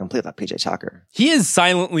falling apart completely without PJ Tucker. He has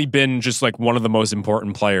silently been just like one of the most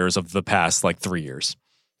important players of the past like 3 years.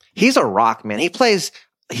 He's a rock, man. He closed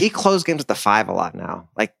games at the 5 a lot now.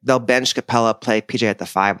 Like they'll bench Capella, play PJ at the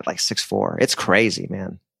 5 at like 6'4". It's crazy,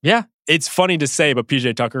 man. Yeah. It's funny to say, but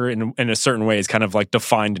PJ Tucker in a certain way is kind of like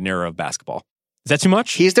defined an era of basketball. Is that too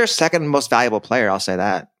much? He's their second most valuable player. I'll say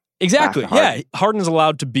that. Exactly. Yeah. Harden's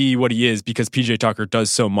allowed to be what he is because PJ Tucker does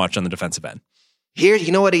so much on the defensive end. Here,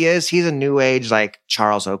 you know what he is? He's a new age like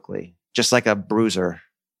Charles Oakley, just like a bruiser.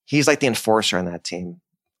 He's like the enforcer in that team.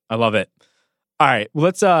 I love it. All right,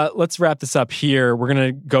 well, let's wrap this up here. We're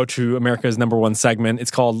gonna go to America's number one segment.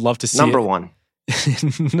 It's called Love to See Number It. one.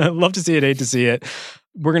 Love to see it, hate to see it.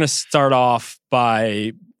 We're gonna start off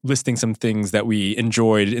by listing some things that we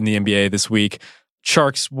enjoyed in the NBA this week.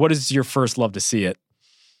 Tjarks, what is your first love to see it?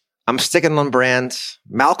 I'm sticking on brand.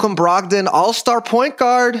 Malcolm Brogdon, all-star point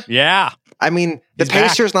guard. Yeah. I mean, the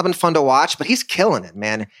Pacers not been fun to watch, but he's killing it,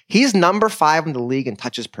 man. He's number 5 in the league in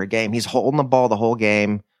touches per game. He's holding the ball the whole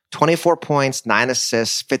game. 24 points, 9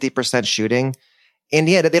 assists, 50% shooting. And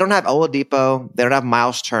yeah, they don't have Oladipo. They don't have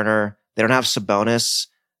Miles Turner. They don't have Sabonis.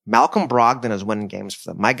 Malcolm Brogdon is winning games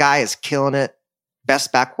for them. My guy is killing it.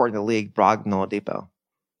 Best backcourt in the league, Brogdon, Oladipo.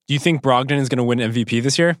 Do you think Brogdon is going to win MVP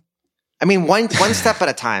this year? I mean, one step at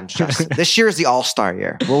a time, Justin. This year is the all-star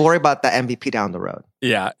year. We'll worry about the MVP down the road.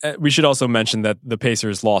 Yeah. We should also mention that the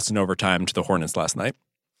Pacers lost in overtime to the Hornets last night.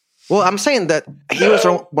 Well, I'm saying that he was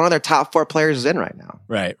one of their top 4 players in right now.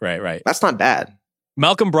 Right. That's not bad.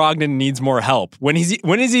 Malcolm Brogdon needs more help. When is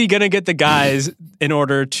he going to get the guys in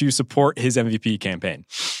order to support his MVP campaign?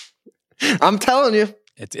 I'm telling you.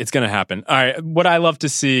 It's going to happen. All right. What I love to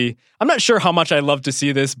see, I'm not sure how much I love to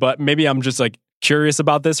see this, but maybe I'm just like curious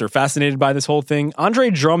about this or fascinated by this whole thing. Andre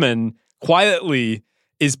Drummond quietly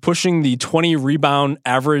is pushing the 20 rebound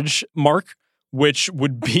average mark, which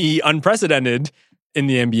would be unprecedented in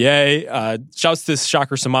the NBA. Shouts to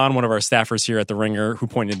Shocker Saman, one of our staffers here at The Ringer, who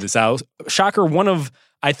pointed this out. Shocker, one of,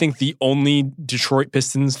 I think, the only Detroit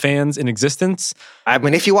Pistons fans in existence. I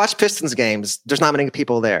mean, if you watch Pistons games, there's not many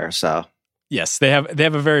people there, so. Yes, they have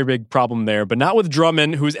a very big problem there, but not with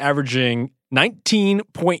Drummond, who's averaging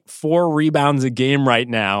 19.4 rebounds a game right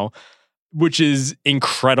now, which is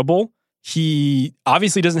incredible. He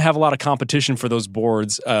obviously doesn't have a lot of competition for those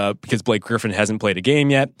boards because Blake Griffin hasn't played a game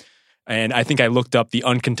yet. And I think I looked up the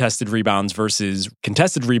uncontested rebounds versus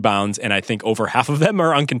contested rebounds, and I think over half of them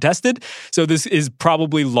are uncontested. So this is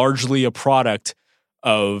probably largely a product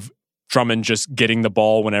of Drummond just getting the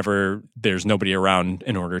ball whenever there's nobody around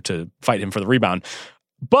in order to fight him for the rebound.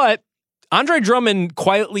 But Andre Drummond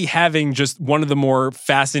quietly having just one of the more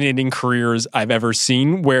fascinating careers I've ever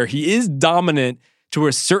seen, where he is dominant to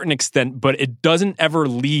a certain extent, but it doesn't ever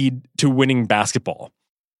lead to winning basketball.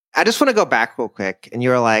 I just want to go back real quick. And you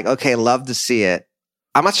were like, okay, love to see it.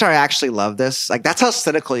 I'm not sure I actually love this. Like, that's how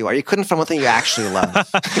cynical you are. You couldn't find one thing you actually love.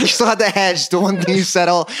 You still had to hedge the one thing you said.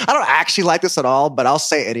 I don't actually like this at all, but I'll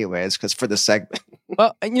say it anyways, because for the segment.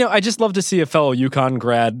 Well, I just love to see a fellow UConn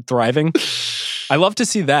grad thriving. I love to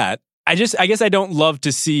see that. I guess I don't love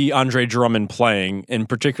to see Andre Drummond playing, and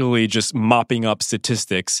particularly just mopping up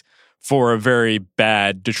statistics for a very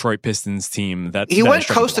bad Detroit Pistons team. He went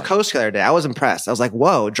coast to coast the other day. I was impressed. I was like,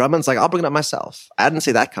 whoa, Drummond's like, I'll bring it up myself. I didn't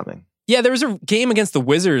see that coming. Yeah, there was a game against the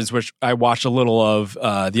Wizards, which I watched a little of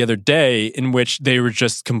the other day, in which they were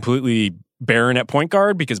just completely barren at point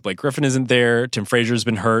guard because Blake Griffin isn't there. Tim Frazier's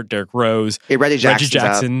been hurt. Derrick Rose. Hey, Reggie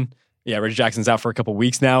Jackson. Out. Yeah, Reggie Jackson's out for a couple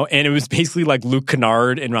weeks now. And it was basically like Luke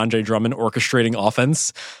Kennard and Andre Drummond orchestrating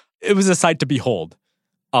offense. It was a sight to behold.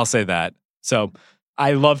 I'll say that. So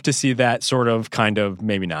I love to see that sort of, kind of,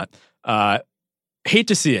 maybe not. Hate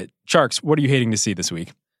to see it. Tjarks, what are you hating to see this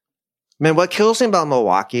week? Man, what kills me about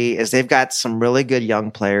Milwaukee is they've got some really good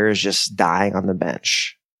young players just dying on the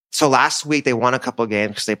bench. So last week they won a couple of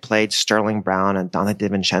games because they played Sterling Brown and Donte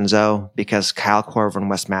DiVincenzo because Kyle Korver and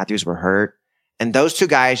Wes Matthews were hurt. And those two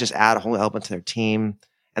guys just add a whole element to their team.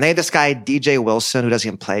 And they have this guy, DJ Wilson, who doesn't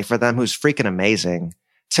even play for them, who's freaking amazing.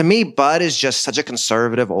 To me, Bud is just such a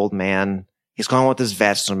conservative old man. He's going with his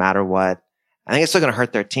vets no matter what. I think it's still going to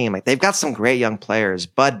hurt their team. Like, they've got some great young players.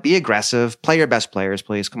 Bud, be aggressive. Play your best players,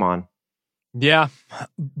 please. Come on. Yeah.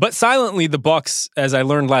 But silently, the Bucks, as I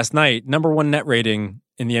learned last night, number 1 net rating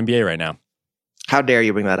in the NBA right now. How dare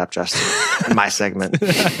you bring that up, Justin, in my segment.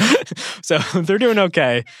 So they're doing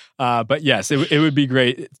okay. But yes, it would be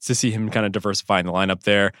great to see him kind of diversifying the lineup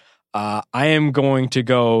there. I am going to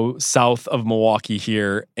go south of Milwaukee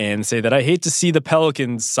here and say that I hate to see the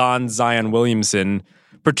Pelicans sans Zion Williamson,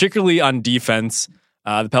 particularly on defense.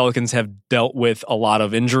 The Pelicans have dealt with a lot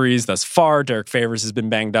of injuries thus far. Derek Favors has been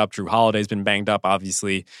banged up. Drew Holiday's been banged up.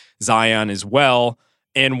 Obviously, Zion as well.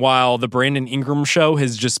 And while the Brandon Ingram show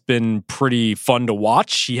has just been pretty fun to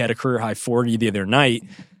watch, he had a career-high 40 the other night,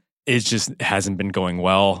 it just hasn't been going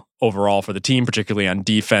well overall for the team, particularly on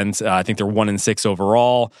defense. I think they're 1-6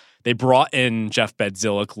 overall. They brought in Jeff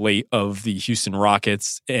Bedzillic late of the Houston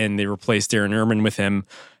Rockets, and they replaced Darren Erman with him.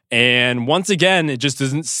 And once again, it just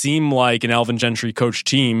doesn't seem like an Alvin Gentry coach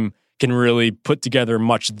team can really put together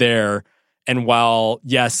much there. And while,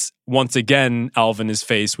 yes, once again, Alvin is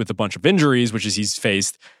faced with a bunch of injuries, which is he's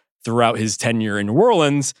faced throughout his tenure in New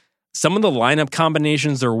Orleans, some of the lineup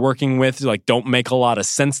combinations they're working with don't make a lot of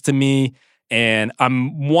sense to me. And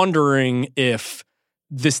I'm wondering if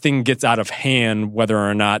this thing gets out of hand, whether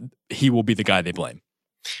or not he will be the guy they blame.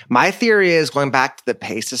 My theory is, going back to the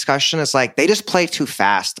pace discussion, it's they just play too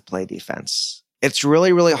fast to play defense. It's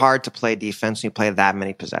really, really hard to play defense when you play that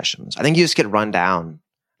many possessions. I think you just get run down.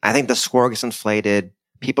 I think the score gets inflated.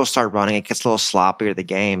 People start running. It gets a little sloppier, the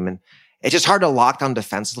game. And it's just hard to lock down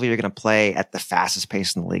defensively. You're going to play at the fastest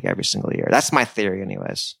pace in the league every single year. That's my theory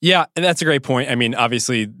anyways. Yeah, and that's a great point. I mean,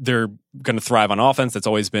 obviously, they're going to thrive on offense. That's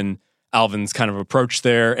always been Alvin's kind of approach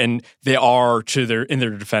there. And they are, in their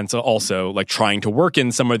defense, also trying to work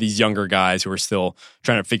in some of these younger guys who are still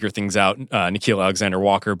trying to figure things out. Nickeil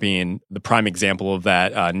Alexander-Walker being the prime example of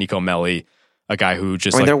that. Nico Melli, a guy who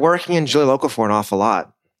just... they're working in Julie Okafor an awful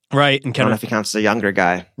lot. Right. And I don't know if he counts as a younger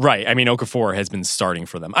guy. Right. I mean, Okafor has been starting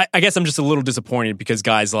for them. I guess I'm just a little disappointed because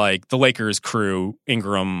guys like the Lakers crew,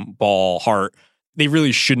 Ingram, Ball, Hart, they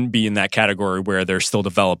really shouldn't be in that category where they're still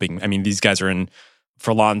developing. I mean, these guys are in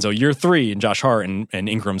for Lonzo year 3 and Josh Hart and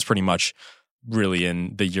Ingram's pretty much really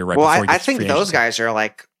in the year right before he gets I think those guys are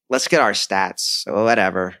let's get our stats.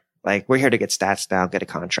 Whatever. We're here to get stats down, get a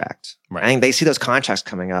contract. Right. I think they see those contracts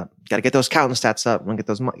coming up. Got to get those counting stats up and get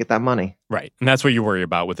that money. Right. And that's what you worry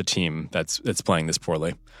about with a team that's playing this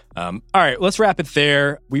poorly. All right, let's wrap it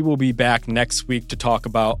there. We will be back next week to talk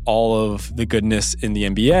about all of the goodness in the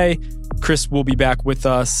NBA. Chris will be back with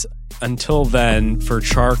us. Until then, for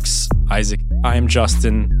Tjarks, Isaac, I am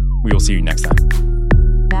Justin. We will see you next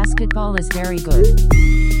time. Basketball is very good.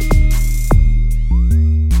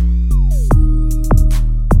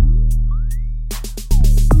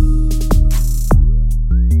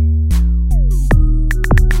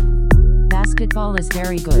 Basketball is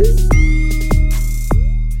very good.